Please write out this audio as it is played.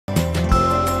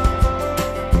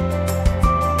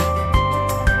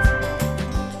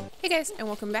guys, and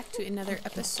welcome back to another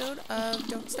episode of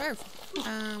Don't Starve.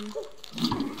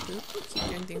 Keep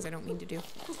doing things I don't mean to do.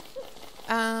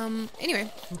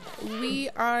 Anyway, we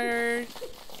are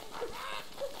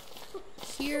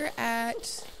here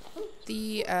at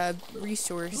the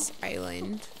resource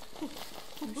island.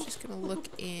 I'm just gonna look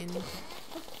in.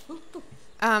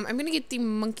 I'm gonna get the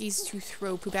monkeys to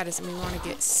throw poop at us, and we want to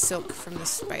get silk from the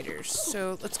spiders.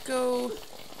 So let's go.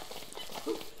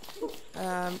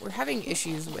 We're having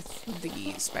issues with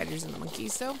the spiders and the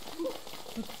monkeys, though.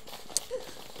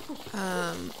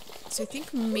 So I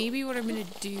think maybe what I'm gonna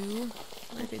do.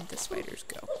 Where did the spiders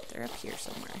go? They're up here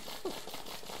somewhere.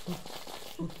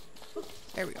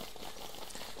 There we go.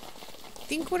 I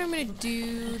think what I'm gonna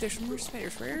do. There's more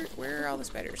spiders. Where are all the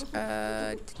spiders?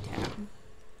 Tab.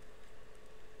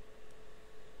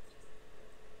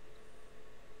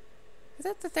 I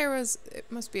thought that there was. It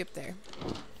must be up there.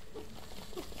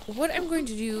 What I'm going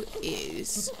to do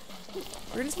is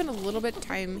we're going to spend a little bit of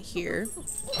time here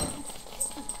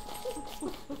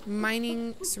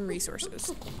mining some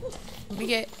resources. We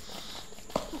get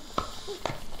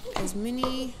as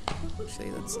many. Actually,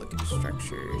 let's look at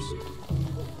structures.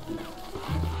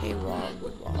 Hay wall,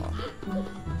 wood wall.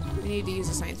 We need to use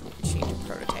a science machine to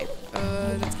prototype.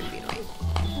 That's going to be annoying.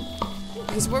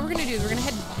 Because what we're going to do is we're going to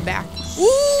head back.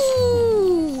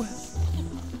 Ooh!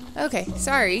 Okay,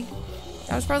 sorry.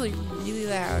 That was probably really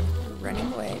loud.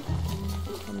 Running away.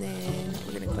 And then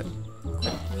we're going to equip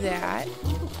that.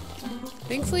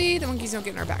 Thankfully, the monkeys don't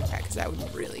get in our backpack, because that would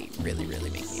really, really, really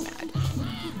make me mad.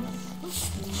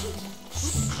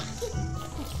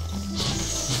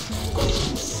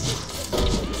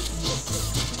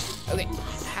 Okay.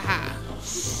 Haha.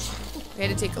 We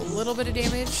had to take a little bit of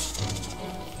damage.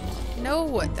 No,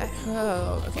 what the?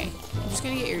 Oh, okay. I'm just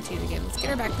going to get irritated again. Let's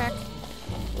get our backpack.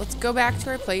 Let's go back to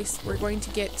our place. We're going to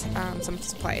get some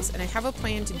supplies, and I have a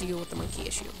plan to deal with the monkey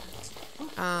issue.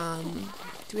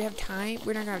 Do we have time?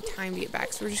 We're not going to have time to get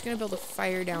back, so we're just going to build a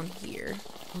fire down here.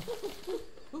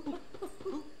 I'm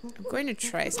going to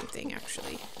try something,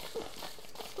 actually.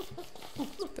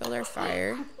 Let's build our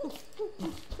fire.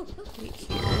 Right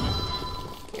here.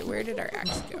 Okay, where did our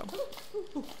axe go?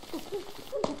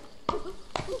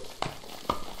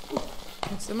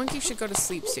 So the monkey should go to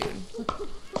sleep soon.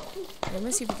 I'm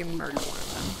gonna see if we can murder one of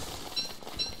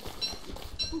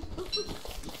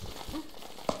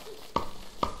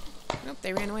them. Nope,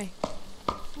 they ran away.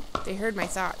 They heard my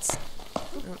thoughts.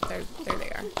 Oh, there they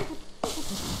are.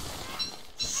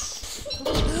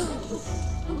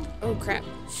 Oh crap!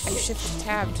 I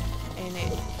shift-tabbed and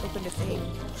it opened a thing.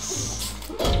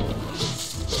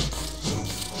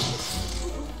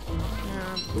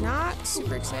 Not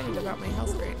super excited about my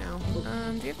health right now.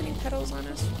 Do we have any petals on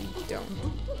us? We don't.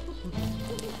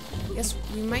 I guess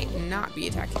we might not be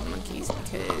attacking the monkeys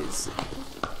because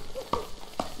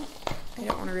I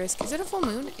don't want to risk. Is it a full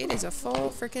moon? It is a full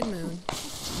freaking moon.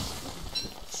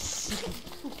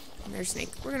 And there's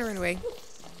Snake. We're gonna run away.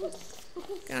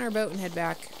 Get on our boat and head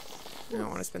back. I don't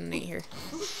want to spend the night here.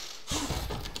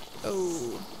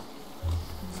 Oh.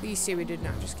 Please say we did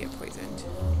not just get poisoned.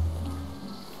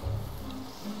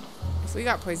 If we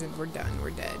got poisoned, we're done. We're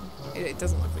dead. It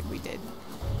doesn't look like we did.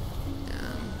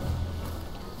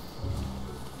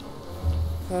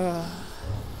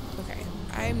 Okay.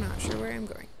 I'm not sure where I'm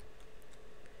going.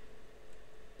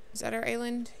 Is that our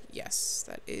island? Yes,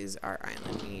 that is our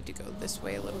island. We need to go this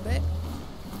way a little bit.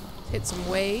 Hit some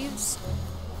waves.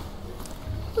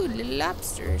 Ooh, little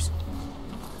lobsters.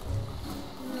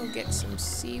 We'll get some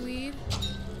seaweed.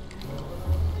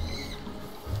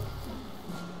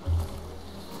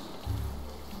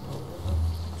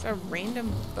 It's a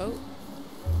random boat.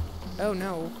 Oh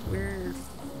no, the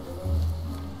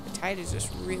tide is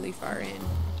just really far in.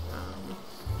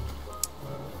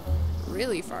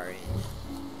 Really far in.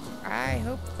 I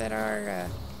hope that our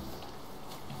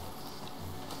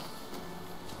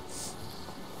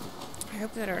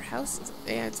house is,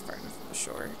 yeah, it's far enough from the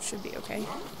shore. It should be okay.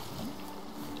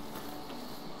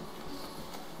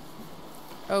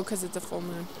 Oh, because it's a full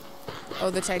moon.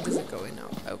 Oh, the tide doesn't go in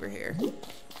over here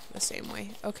the same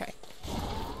way. Okay.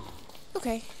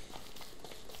 Okay.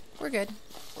 We're good.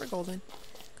 We're golden.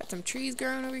 Got some trees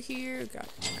growing over here. We've got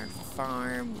our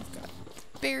farm. We've got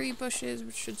berry bushes,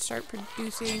 which should start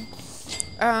producing.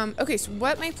 Okay, so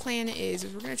what my plan is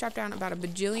we're going to chop down about a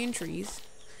bajillion trees.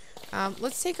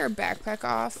 Let's take our backpack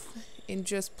off and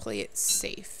just play it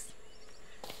safe.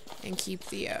 And keep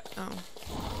the,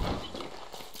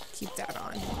 keep that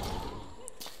on.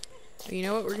 So you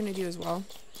know what we're going to do as well?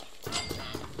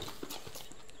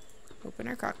 Open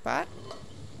our crock pot.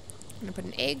 I'm going to put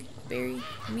an egg, berry,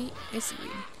 meat, and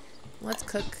seaweed. Let's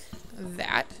cook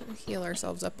that. Heal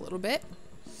ourselves up a little bit.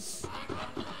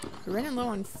 We're running low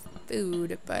on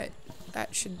food, but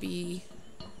that should be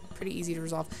pretty easy to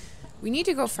resolve. We need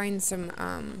to go find some,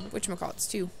 whatchamacallits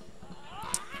too.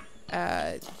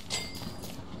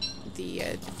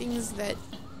 The things that...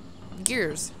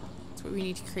 gears. That's what we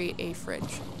need to create a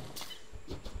fridge.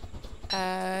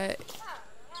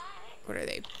 What are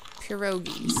they?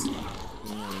 Pierogies.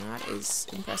 Not as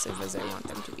impressive as I want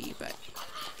them to be, but...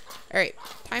 Alright,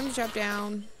 time to chop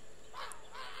down.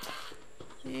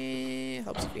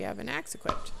 Helps if we have an axe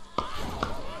equipped.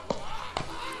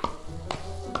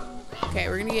 Okay,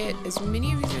 we're gonna get as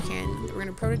many of these as we can. We're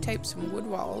gonna prototype some wood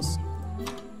walls.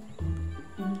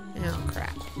 Oh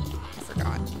crap, I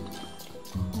forgot.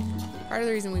 Part of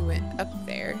the reason we went up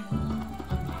there...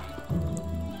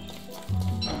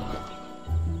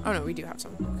 Oh no, we do have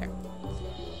some. Okay.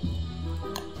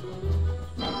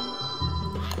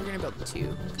 We're gonna build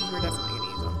 2, because we're definitely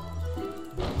gonna use them.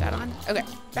 Put that on. Okay,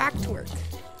 back to work.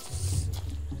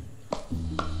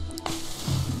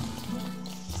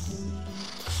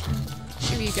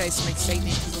 Give you guys some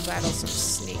excitement, because we'll battle some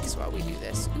snakes while we do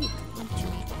this. Ooh, bunch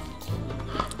of meat.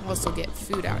 We'll also get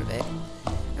food out of it.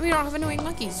 And we don't have annoying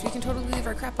monkeys, so we can totally leave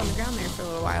our crap on the ground there for a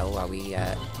little while we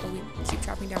keep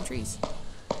chopping down trees.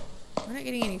 We're not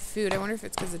getting any food. I wonder if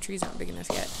it's because the trees aren't big enough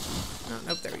yet. Oh,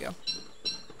 nope, there we go.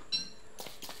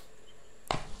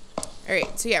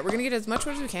 Alright, so yeah, we're going to get as much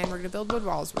wood as we can. We're going to build wood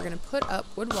walls. We're going to put up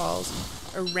wood walls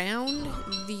around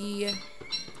the,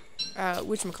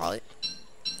 whatchamacallit,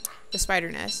 the spider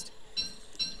nest.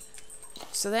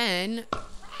 So then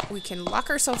we can lock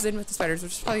ourselves in with the spiders,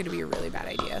 which is probably going to be a really bad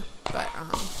idea. But,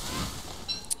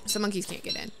 so monkeys can't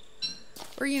get in.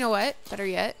 Or you know what? Better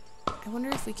yet, I wonder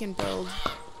if we can build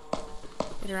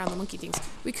it around the monkey things.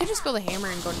 We could just build a hammer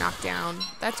and go knock down.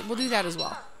 We'll do that as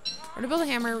well. We're gonna build a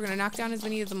hammer. We're gonna knock down as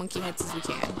many of the monkey heads as we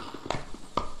can.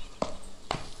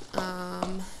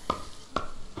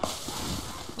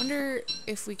 Wonder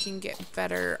if we can get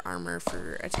better armor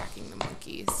for attacking the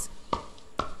monkeys.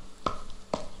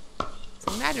 So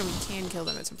I imagine we can kill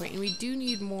them at some point, and we do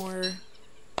need more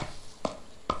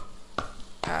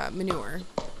manure.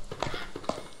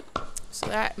 So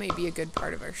that may be a good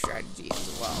part of our strategy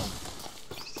as well.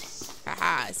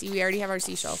 Haha, see, we already have our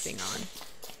seashell thing on.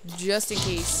 Just in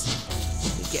case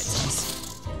he gets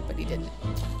us. But he didn't.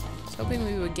 I was hoping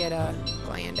we would get a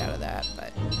gland out of that,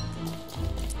 but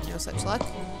no such luck.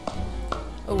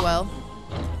 Oh well.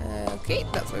 Okay,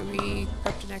 that's why we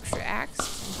prepped an extra axe.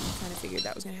 Kind of figured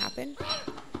that was going to happen.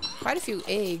 Quite a few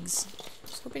eggs. I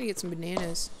was hoping to get some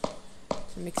bananas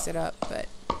to mix it up, but...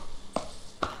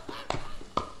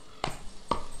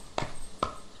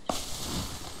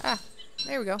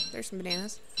 There we go. There's some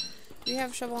bananas. Do we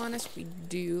have a shovel on us? We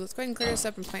do. Let's go ahead and clear this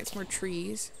up and plant some more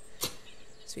trees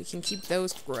so we can keep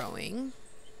those growing.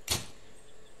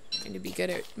 Trying to be good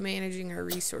at managing our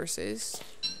resources.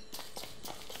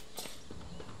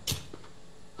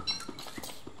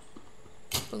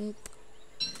 Boom.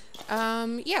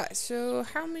 Yeah, so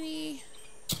how many?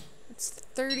 It's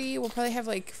 30. We'll probably have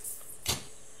like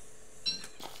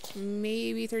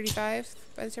maybe 35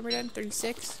 by the time we're done.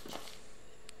 36.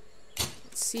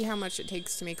 See how much it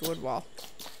takes to make a wood wall.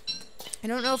 I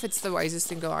don't know if it's the wisest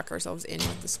thing to lock ourselves in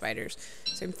with the spiders.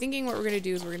 So I'm thinking what we're going to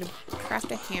do is we're going to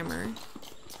craft a hammer.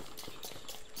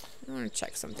 I want to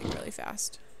check something really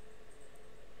fast.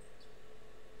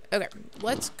 Okay,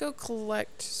 let's go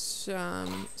collect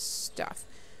some stuff.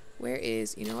 Where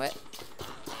is, you know what?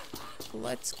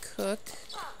 Let's cook.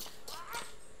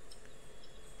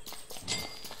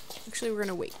 Actually, we're going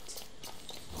to wait.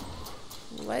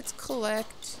 Let's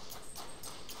collect...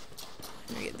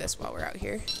 I'm gonna get this while we're out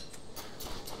here.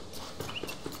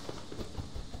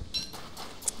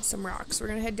 Some rocks. We're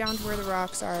gonna head down to where the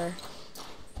rocks are.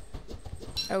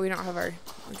 Oh, we don't have our...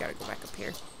 We gotta go back up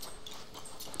here.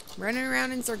 I'm running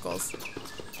around in circles.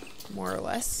 More or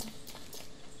less.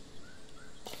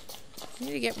 We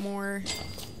need to get more...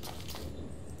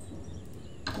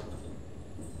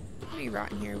 Pretty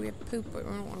rotten here. We have poop, but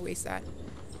we don't want to waste that.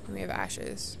 And we have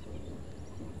ashes.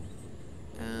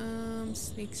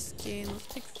 Snake skin. Let's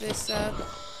pick this up.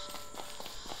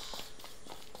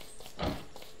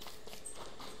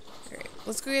 Alright,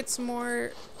 let's go get some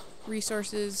more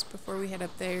resources before we head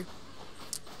up there.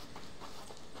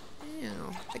 You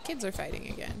know, the kids are fighting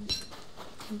again.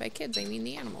 And by kids, I mean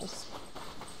the animals.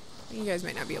 You guys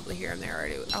might not be able to hear them. They're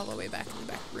already all the way back in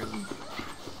the back room,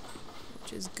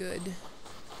 which is good.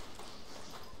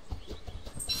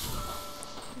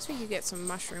 I guess we could get some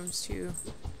mushrooms too.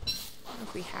 I don't know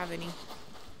if we have any.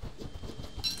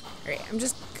 Alright, I'm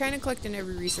just kind of collecting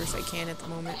every resource I can at the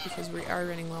moment because we are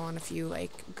running low on a few,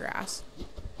 like, grass.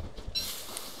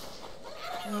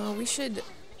 Oh, we should...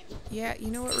 Yeah,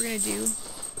 you know what we're gonna do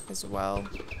as well?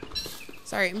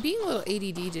 Sorry, I'm being a little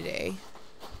ADD today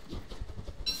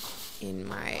in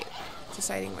my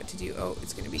deciding what to do. Oh,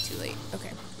 it's gonna be too late.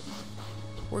 Okay.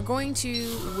 We're going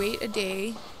to wait a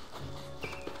day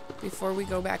before we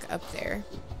go back up there.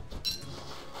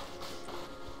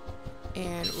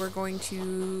 And we're going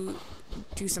to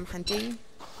do some hunting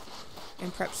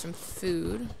and prep some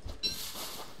food.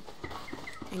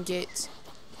 And get...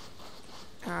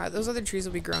 those other trees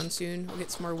will be grown soon. We'll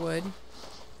get some more wood.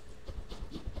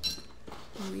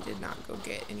 We did not go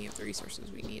get any of the resources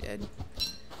we needed.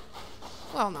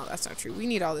 Well, no, that's not true. We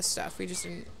need all this stuff. We just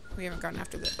didn't... We haven't gone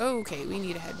after the... Oh, okay, we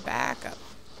need to head back up.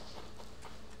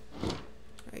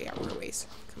 Oh, yeah, we're a ways.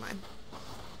 Come on.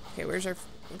 Okay, where's our...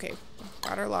 Okay,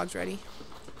 got our logs ready.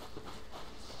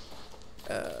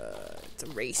 It's a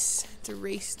race. It's a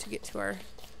race to get to our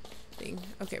thing.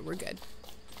 Okay, we're good.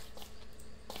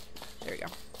 There we go.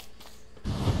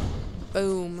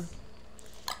 Boom.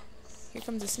 Here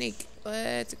comes a snake.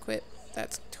 Let's equip.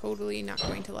 That's totally not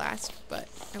going to last, but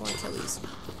I want to kill these.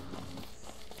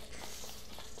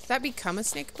 Does that become a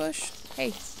snake bush?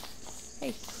 Hey.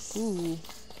 Hey. Ooh.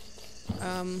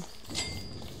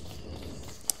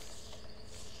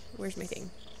 Where's my thing?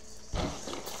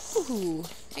 Ooh.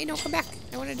 Hey, no, come back.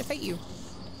 I wanted to fight you.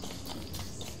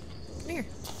 Come here.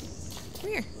 Come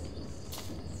here.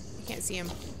 I can't see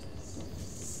him.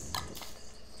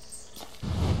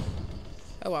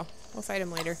 Oh well. We'll fight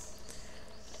him later.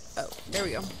 Oh, there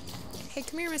we go. Hey,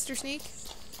 come here, Mr. Snake.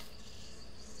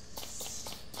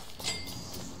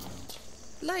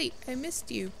 Light, I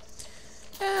missed you.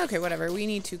 Okay, whatever. We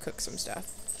need to cook some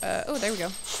stuff. Oh, there we go.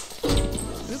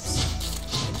 Oops.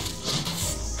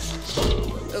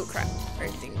 Oh, crap. Our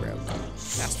thing broke.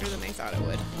 Faster than I thought it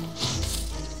would.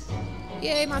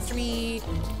 Yay, monster meat!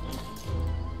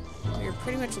 We're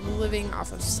pretty much living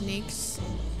off of snakes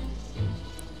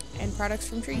and products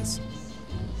from trees.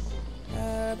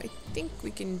 I think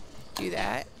we can do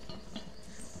that.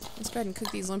 Let's go ahead and cook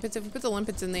these limpets. If we put the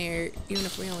limpets in there, even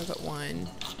if we only put one,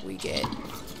 we get...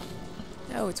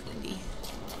 Oh, it's windy.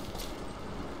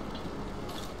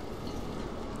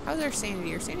 How's our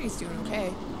sanity? Our sanity's doing okay.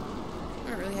 I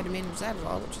haven't really had to manage that at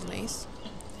all, which is nice.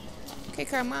 Okay,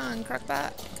 come on,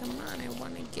 Crockpot. Come on, I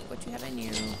want to get what you have in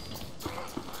you.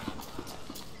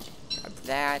 Grab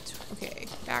that. Okay,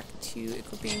 back to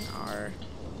equipping our...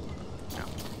 No.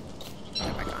 Put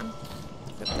that back on.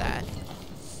 Equip that.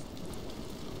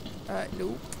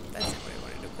 Nope. That's not what I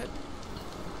wanted to equip.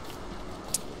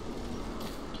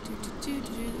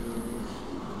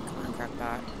 Come on,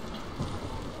 Crockpot.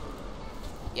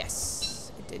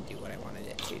 Yes. It did do what I wanted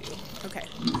it to do. Okay.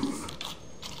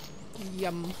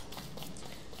 Yum.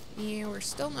 Yeah, we're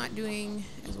still not doing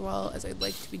as well as I'd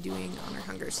like to be doing on our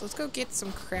hunger. So let's go get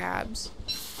some crabs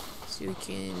so we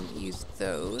can use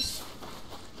those.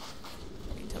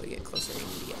 Until we get closer, we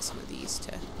need to get some of these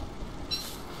to...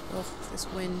 Oh, this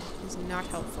wind is not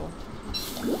helpful.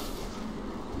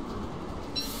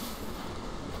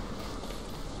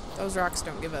 Those rocks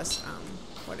don't give us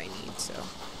what I need, so...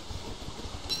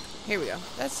 Here we go.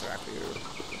 That's the rock we were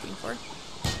looking for.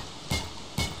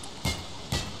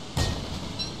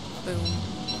 Boom.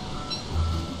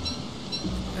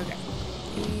 Okay.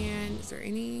 And is there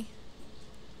any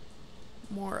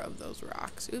more of those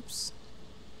rocks? Oops.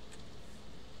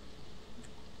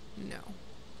 No.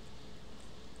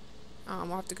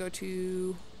 We'll have to go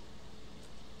to...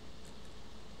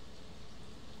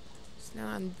 It's not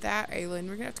on that island.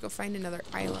 We're gonna have to go find another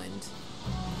island.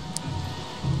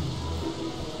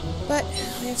 But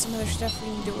we have some other stuff we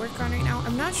need to work on right now.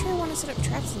 I'm not sure I want to set up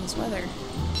traps in this weather.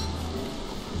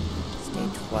 Day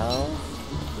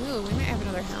 12. Ooh, we might have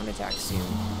another hound attack soon.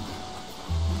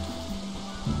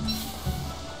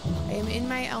 I am in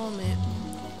my element.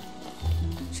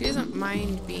 She doesn't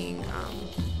mind being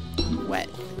wet,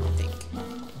 I don't think,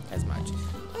 as much.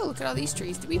 Oh, look at all these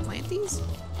trees. Did we plant these?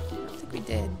 I don't think we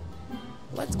did.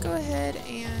 Let's go ahead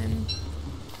and...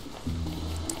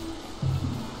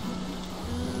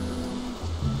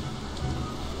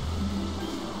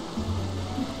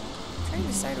 trying to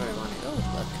decide what I want to... Oh,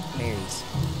 look. Berries.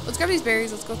 Let's grab these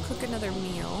berries. Let's go cook another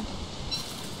meal.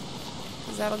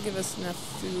 Because that'll give us enough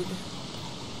food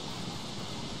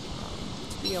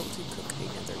to be able to cook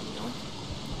another meal.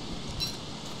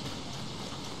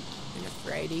 Enough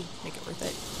variety. Make it worth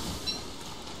it.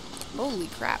 Holy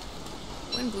crap.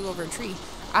 Wind blew over a tree.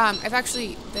 I've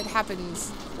actually... That happens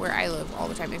where I live all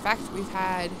the time. In fact, we've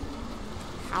had...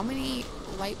 How many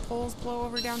light poles blow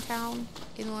over downtown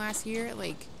in the last year?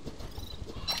 Like...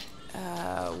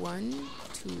 1,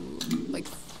 2, like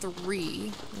 3.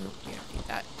 Oh, we don't need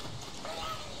that.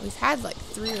 We've had like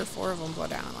 3 or 4 of them blow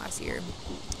down last year.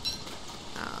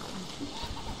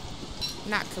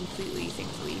 Not completely,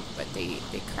 thankfully, but they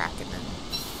crack, and then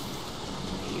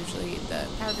they usually, the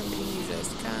power company usually has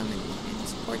to come and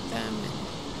support them and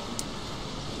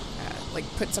like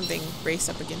put something brace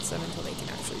up against them until they can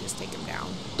actually just take them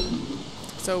down.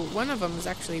 So one of them was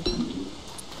actually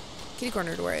kitty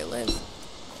corner to where I live.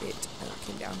 It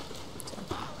came down. So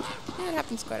yeah, it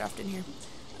happens quite often here.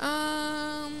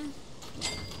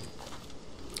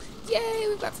 Yay,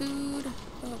 we've got food.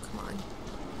 Oh, come on.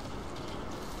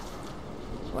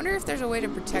 I wonder if there's a way to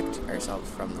protect ourselves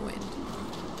from the wind.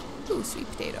 Ooh, sweet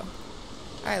potato.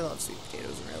 I love sweet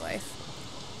potatoes in real life.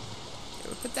 Okay,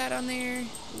 we'll put that on there.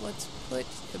 Let's put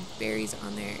the berries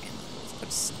on there, and let's put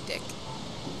a stick.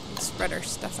 And spread our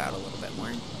stuff out a little bit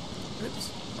more.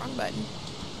 Oops, wrong button.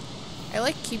 I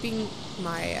like keeping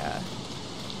my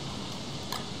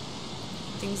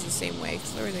things the same way,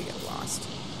 because otherwise they get lost.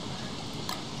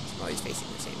 So I'm always facing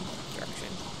the same direction.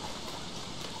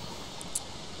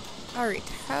 Alright,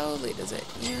 how late is it?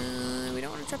 Yeah, we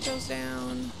don't want to chop those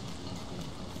down.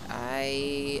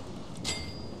 I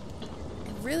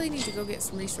really need to go get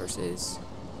some resources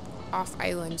off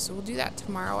island, so we'll do that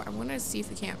tomorrow. I want to see if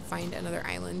we can't find another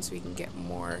island so we can get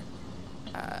more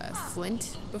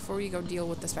flint before we go deal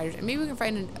with the spiders. And maybe we can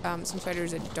find some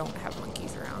spiders that don't have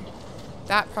monkeys around.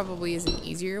 That probably is an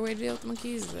easier way to deal with the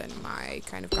monkeys than my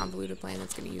kind of convoluted plan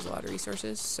that's going to use a lot of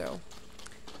resources. So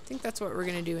I think that's what we're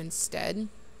going to do instead.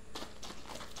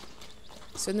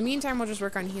 So in the meantime, we'll just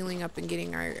work on healing up and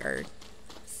getting our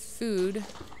food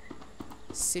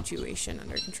situation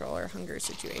under control, our hunger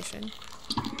situation.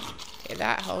 Okay,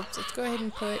 that helps. Let's go ahead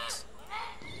and put...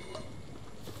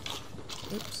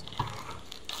 Oops.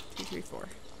 2, 3, 4.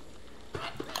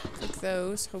 Cook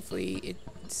those. Hopefully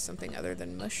it's something other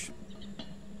than mush.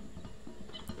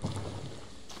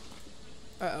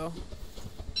 Uh-oh.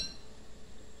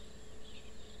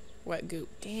 Wet goop.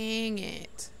 Dang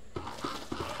it.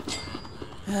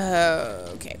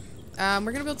 Okay.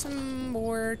 We're gonna build some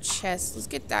more chests. Let's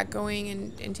get that going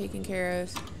and taken care of.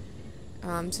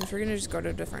 Since we're gonna just go to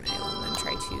a different island and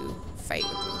try to fight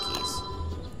with the monkeys.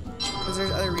 Because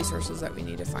there's other resources that we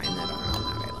need to find that aren't on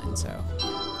that island, so.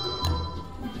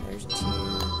 There's 2,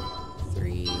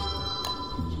 3,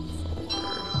 4.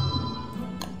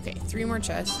 Okay, 3 more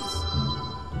chests.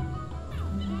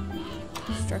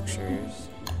 Structures.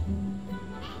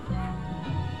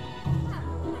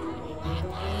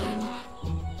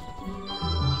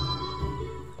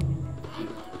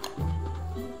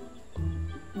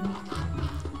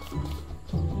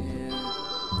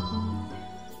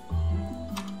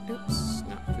 Oops,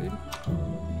 not food.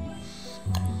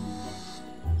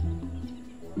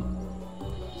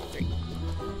 3.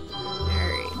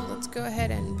 Alright, let's go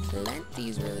ahead and plant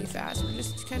these really fast. We're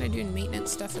just kind of doing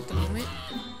maintenance stuff at the moment.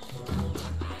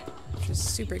 Which is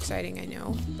super exciting, I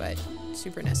know, but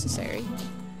super necessary.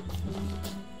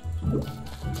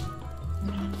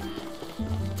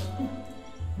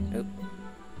 Oh.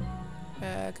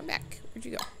 Come back. Where'd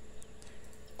you go?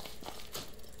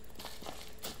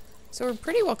 So we're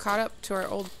pretty well caught up to our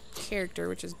old character,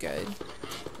 which is good.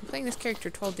 I'm playing this character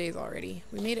 12 days already.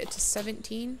 We made it to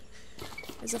 17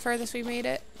 is the farthest we made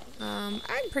it. I'm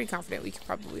pretty confident we could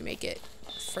probably make it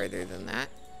further than that.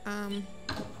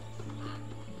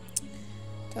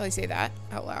 Till I say that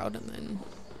out loud, and then...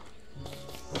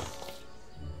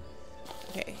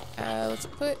 Okay, let's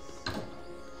put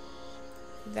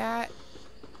that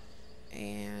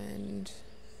and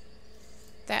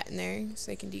that in there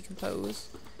so they can decompose.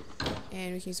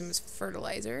 And we can use them as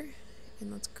fertilizer.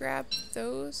 And let's grab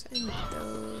those and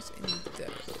those and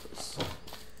those.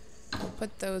 We'll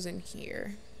put those in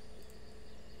here.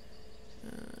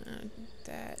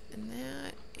 That and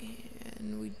that.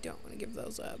 And we don't want to give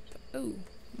those up. Oh,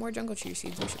 more jungle tree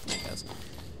seeds. We should plant those.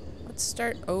 Let's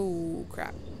start. Oh,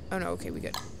 crap. Oh, no. Okay, we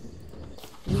good.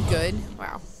 We good?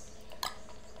 Wow.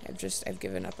 I've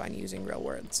given up on using real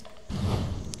words.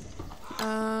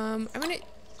 I'm gonna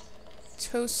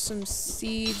toast some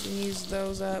seeds and use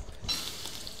those up.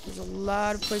 There's a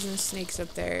lot of poisonous snakes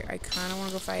up there. I kind of want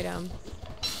to go fight them.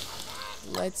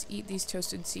 Let's eat these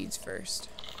toasted seeds first.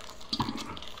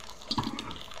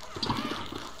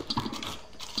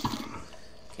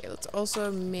 Okay, let's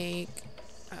also make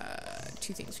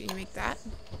 2 things. We need to make that.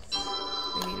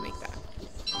 We need to make that.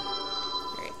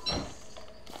 Alright.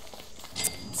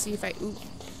 Let's see if I... Ooh.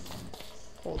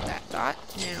 Hold that thought.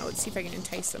 Now, let's see if I can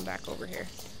entice them back over here.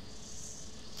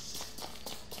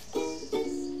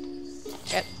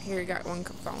 Yep, here we got one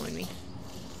following me.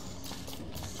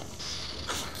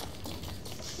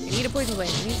 I need a poison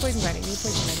gland. I need a poison gland. I need a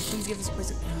poison gland. Please give us a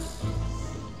poison.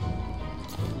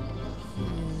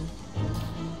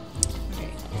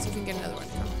 if we can get another one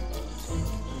to come.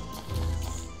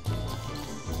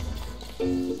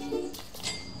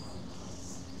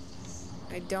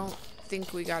 I don't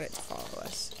think we got it to follow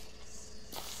us.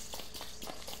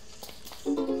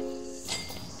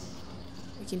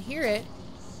 We can hear it.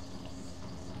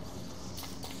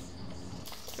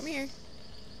 Come here.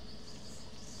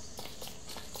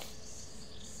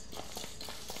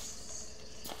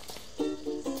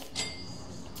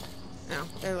 No,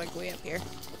 they're like way up here.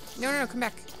 No, no, no, come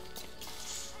back.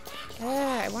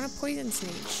 Ah, I want a poison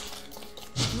snake.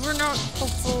 You are not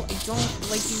helpful. I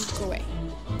don't like you. Go away.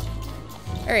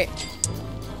 Alright.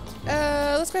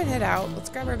 Let's go ahead and head out. Let's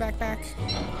grab our backpack.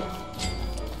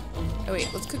 Oh wait,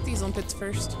 let's cook these limpets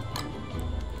first.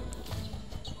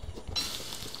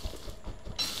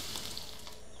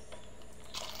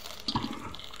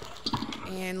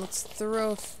 And let's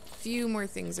throw a few more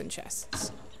things in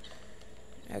chests.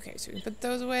 Okay, so we can put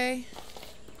those away.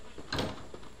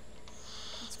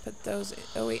 Let's put those in.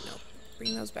 Oh wait, no.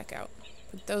 Bring those back out.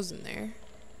 Put those in there.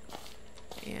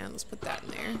 And let's put that in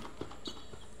there.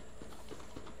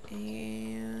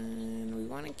 And we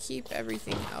want to keep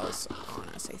everything else on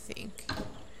us, I think.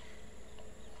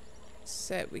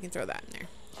 So we can throw that in there.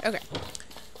 Okay.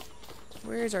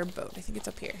 Where's our boat? I think it's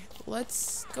up here.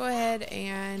 Let's go ahead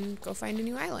and go find a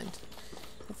new island.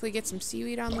 Hopefully get some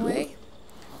seaweed on the way.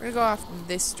 We're gonna go off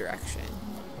this direction.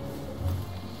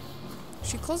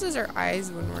 She closes her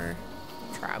eyes when we're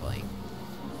traveling.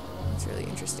 It's really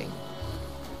interesting.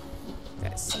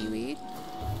 Got seaweed.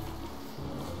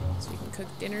 So we can cook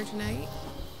dinner tonight.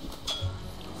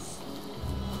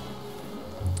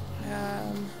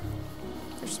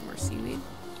 There's some more seaweed.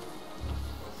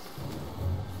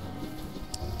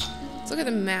 Let's look at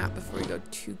the map before we go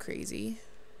too crazy.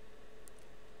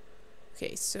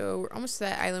 Okay, so we're almost to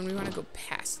that island. We want to go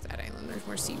past that island. There's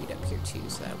more seaweed up here too,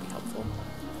 so that'll be helpful.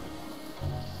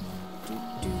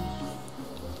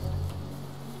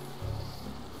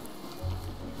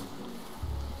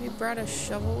 We brought a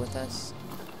shovel with us?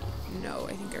 No,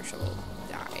 I think our shovel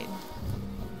died.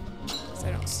 Because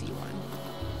I don't see one.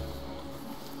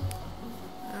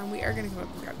 We are going to come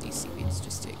up and grab these seaweeds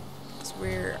just to... Because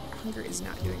where hunger is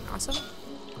not doing awesome.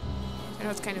 I know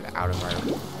it's kind of out of our...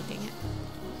 Oh, dang it.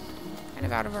 Kind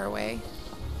of out of our way.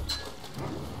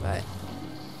 But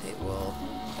it will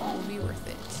be worth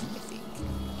it, I think.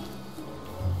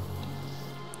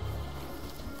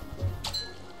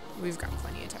 We've got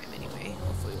plenty of time anyway.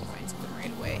 Hopefully we'll find something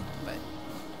right away, but...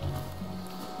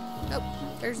 Oh,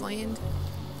 there's land.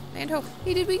 Land ho.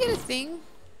 Hey, did we get a thing?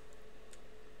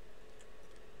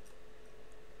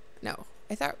 No.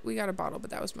 I thought we got a bottle,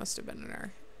 but that must have been in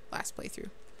our last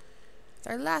playthrough. It's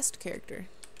our last character.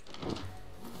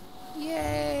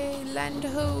 Yay! Land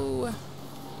ho!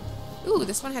 Ooh,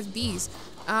 this one has bees.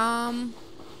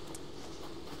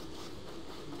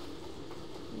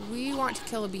 We want to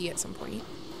kill a bee at some point.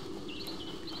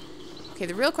 Okay,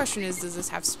 the real question is, does this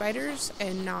have spiders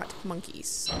and not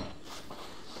monkeys?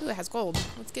 Ooh, it has gold.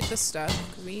 Let's get this stuff,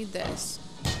 because we need this.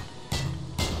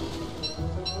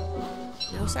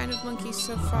 No sign of monkeys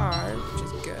so far, which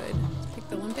is good. Let's pick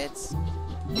the limpets.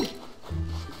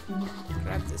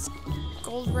 Grab this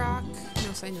gold rock.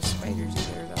 No sign of spiders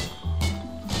either, though.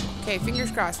 Okay,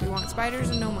 fingers crossed. We want spiders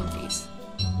and no monkeys.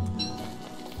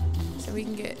 So we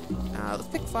can get... let's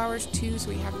pick flowers, too, so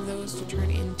we have those to turn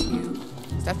into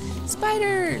stuff.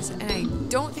 Spiders! And I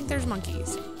don't think there's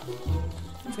monkeys.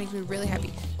 Which makes me really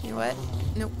happy. You know what?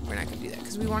 Nope, we're not going to do that,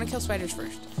 because we want to kill spiders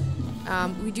first.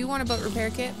 We do want a boat repair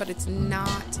kit, but it's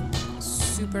not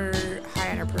super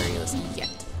high on our priority list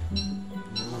yet.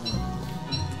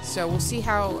 So we'll see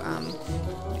how,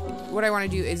 what I want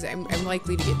to do is I'm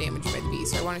likely to get damaged by the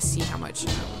bees, so I want to see how much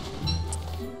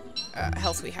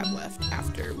health we have left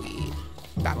after we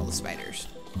battle the spiders.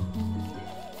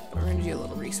 But we're going to do a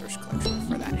little resource collection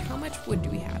for that. How much wood do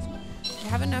we have? We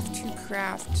have enough to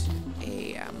craft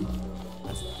a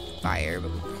fire,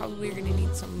 but we probably are going to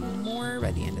need some more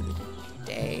by the end of the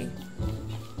day.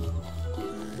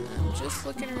 I'm just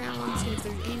looking around, seeing if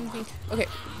there's anything. Okay.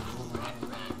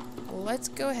 Let's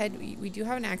go ahead. We do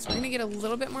have an axe. We're going to get a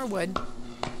little bit more wood.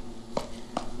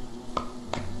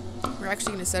 We're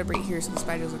actually going to set up right here so the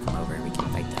spiders will come over and we can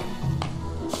fight them.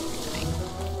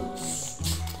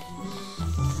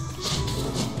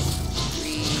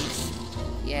 Freeze.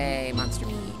 Yay, monster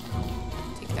meat.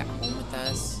 Take that home with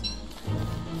us.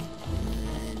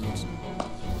 And...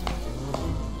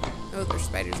 oh, there's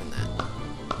spiders in that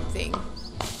thing.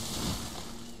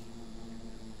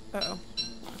 Uh-oh.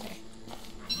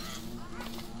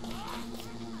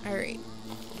 Alright,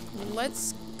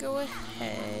 let's go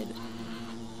ahead.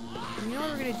 You know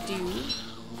what we're going to do?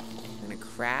 We're going to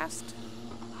craft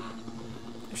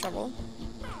a shovel.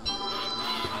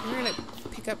 We're gonna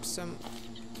pick up some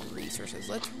resources.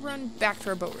 Let's run back to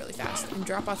our boat really fast and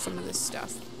drop off some of this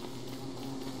stuff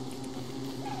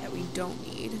that we don't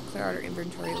need. Clear out our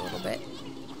inventory a little bit.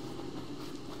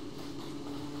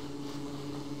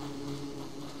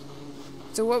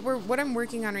 So what I'm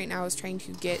working on right now is trying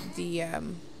to get the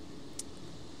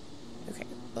okay,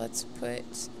 let's put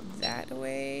that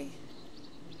away.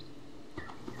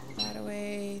 That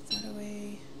away, that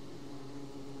away.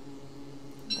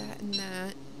 That and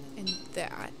that and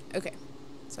that. Okay.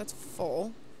 So that's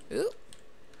full. Ooh.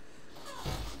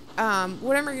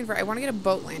 What I'm working for, I want to get a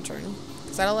boat lantern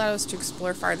because that'll allow us to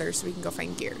explore farther so we can go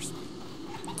find gears.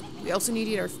 We also need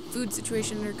to get our food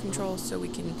situation under control so we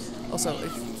can also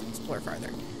explore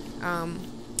farther.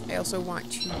 I also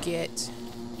want to get...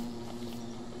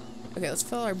 Okay, let's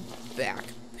fill our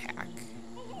backpack.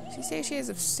 She says she has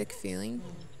a sick feeling.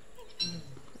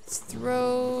 Let's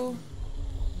throw...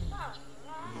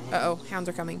 Uh-oh, hounds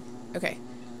are coming. Okay,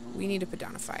 we need to put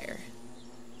down a fire.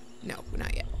 No,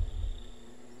 not yet.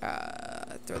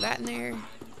 Throw that in there.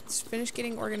 Let's finish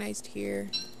getting organized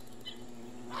here.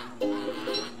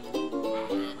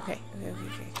 Okay.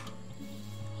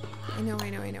 I know.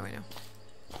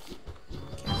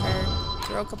 Campfire.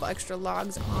 Throw a couple extra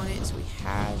logs on it so we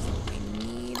have what we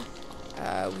need.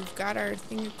 We've got our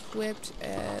thing equipped.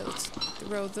 Let's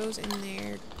throw those in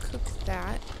there. Cook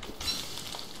that.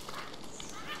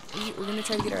 We're going to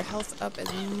try to get our health up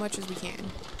as much as we can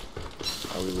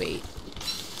while we wait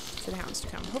for the hounds to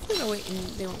come. Hopefully they'll wait and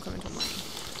they won't come until morning.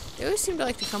 They always seem to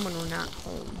like to come when we're not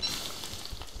home.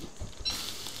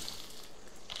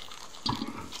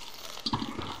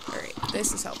 Alright,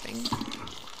 this is helping.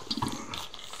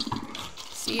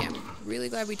 See, I'm really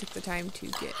glad we took the time to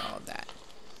get all of that.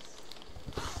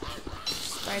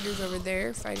 Spiders over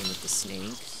there fighting with the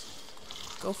snakes.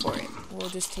 Go for it. We'll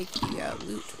just take the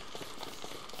loot.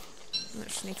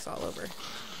 There's snakes all over.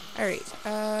 Alright,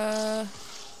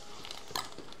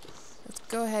 let's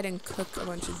go ahead and cook a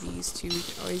bunch of these too. We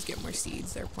can always get more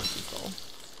seeds. They're plentiful.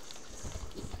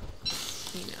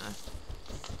 Enough.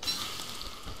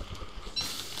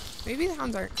 Maybe the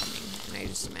hounds aren't coming, and I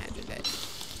just imagined it.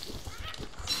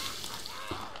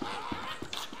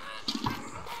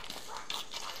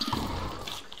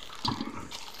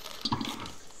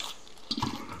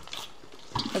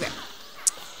 Okay.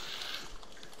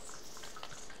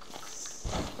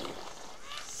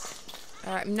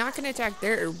 I'm not going to attack.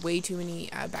 There are way too many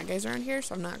bad guys around here,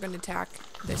 so I'm not going to attack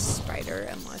this spider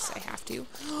unless I have to.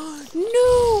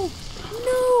 No!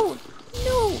 No!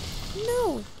 No!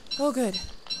 No! Oh, good.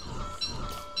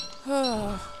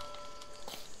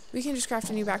 We can just craft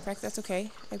a new backpack. That's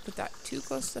okay. I put that too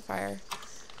close to the fire.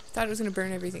 Thought it was going to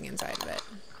burn everything inside of it.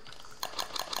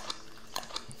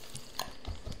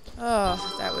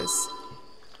 Oh, that was...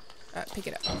 pick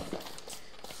it up.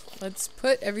 Let's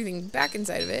put everything back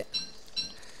inside of it.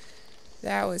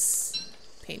 That was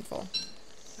painful.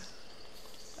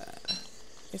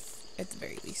 If at the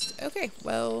very least. Okay,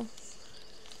 well...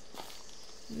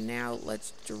 Now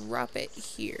let's drop it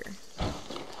here.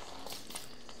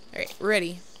 Alright,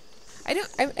 ready. I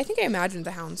think I imagined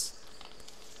the hounds.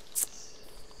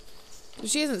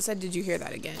 She hasn't said, did you hear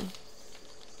that again?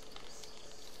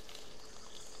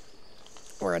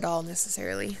 Or at all,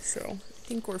 necessarily. So, I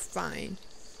think we're fine.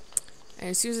 And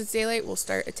as soon as it's daylight, we'll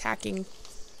start attacking.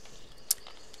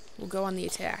 We'll go on the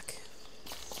attack.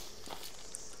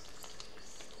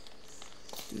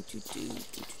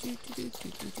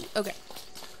 Okay.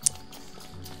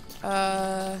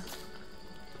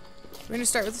 We're gonna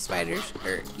start with the spiders.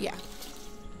 Yeah.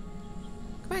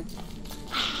 Come on.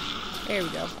 There we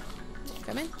go.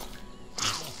 Come in.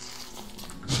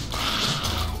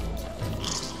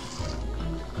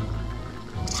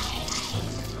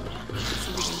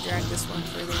 See if we can drag this one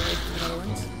further away from the other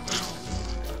ones.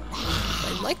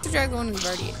 I'd like to drag the one we've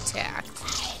already attacked.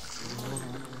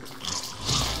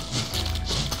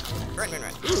 Run.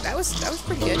 Ooh, that was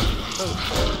pretty good.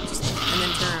 Oh, just, and then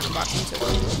turn around and walk into it.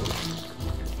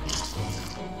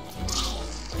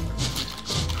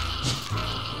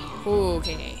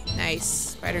 Okay, nice.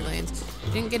 Spider glands.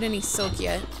 Didn't get any silk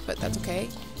yet, but that's okay.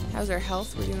 How's our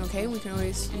health? We're doing okay. We can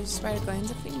always use spider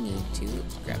glands if we need to.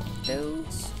 Let's grab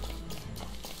those.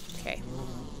 Okay.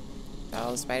 Is that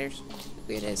all the spiders?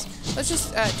 It is. Let's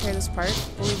just tear this apart.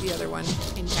 We'll leave the other one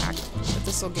intact, but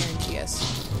this will guarantee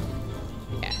us.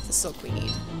 Yeah, the silk we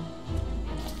need.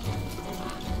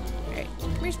 Alright,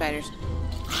 come here, spiders.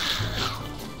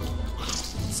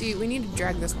 See, we need to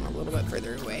drag this one a little bit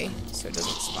further away so it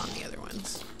doesn't spawn the other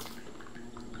ones.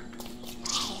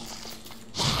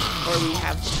 Or we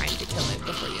have time to kill it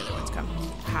before the other ones come.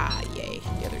 Ah, yay.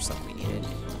 The other silk we needed.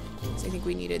 So I think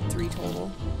we needed 3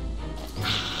 total.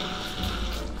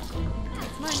 Okay,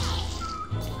 come on.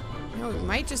 No, we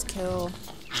might just kill...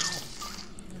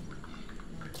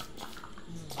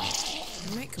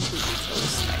 I might completely kill the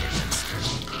spider nest.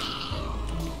 Oh,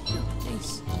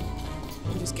 nice.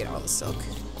 We'll just get all the silk.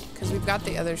 Because we've got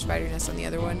the other spider nests on the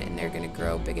other one, and they're going to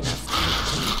grow big enough.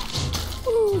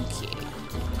 Okay.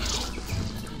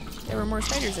 There were more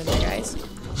spiders in there, guys.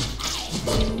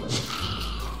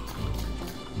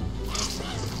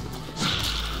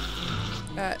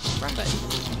 Wrong button.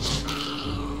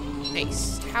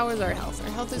 Nice. How is our health?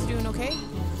 Our health is doing okay.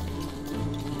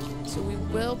 So we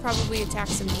will probably attack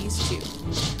some bees too.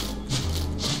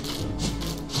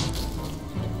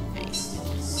 Nice.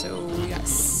 So we got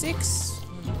 6.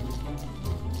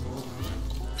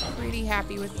 Pretty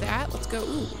happy with that. Let's go.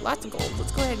 Ooh, lots of gold.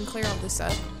 Let's go ahead and clear all this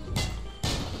up.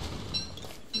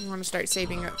 We want to start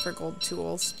saving up for gold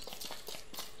tools.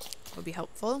 Will be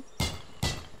helpful.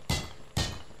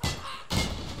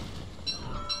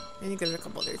 I think there's a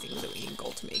couple other things that we need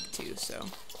gold to make too, so.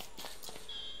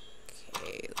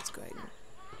 Okay, let's go ahead and...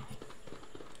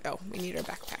 Oh, we need our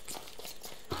backpack.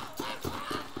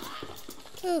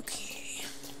 Okay.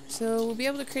 So we'll be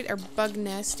able to create our bug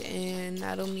nest, and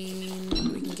that'll mean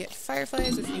we can get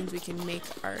fireflies, which means we can make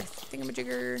our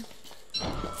thingamajigger,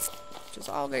 which is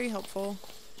all very helpful.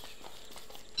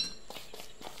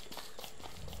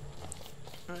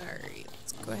 Alright,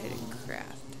 let's go ahead and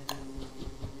craft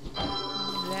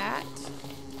that.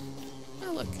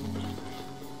 Oh, look.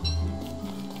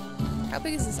 How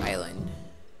big is this island?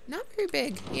 Not very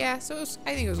big. Yeah, so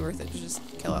I think it was worth it to just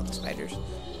kill out the spiders.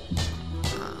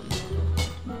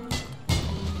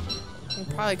 We'll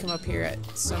probably come up here at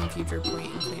some future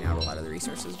point and clean out a lot of the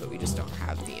resources, but we just don't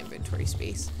have the inventory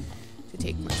space to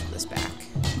take much of this back.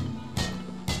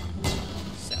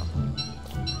 So,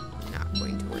 not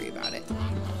going to worry about it.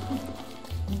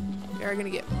 We are going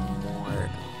to get more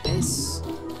of this.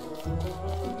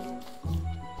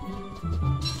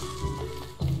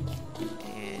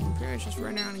 And pretty much just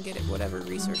run around and get it whatever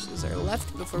resources are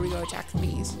left before we go attack the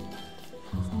bees.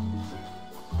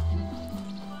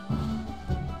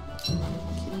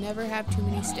 Can never have too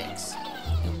many sticks.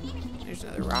 There's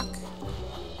another rock.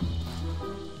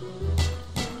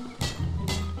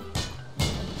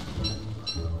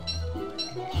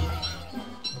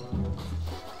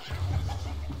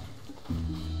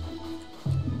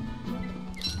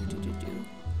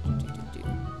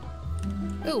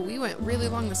 Oh, we went really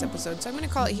long this episode, so I'm going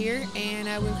to call it here, and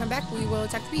when we come back, we will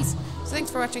attack the bees. So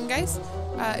thanks for watching, guys.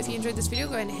 If you enjoyed this video,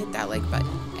 go ahead and hit that like button,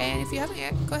 and if you haven't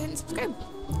yet, go ahead and subscribe,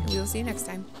 and we will see you next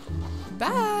time.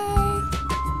 Bye!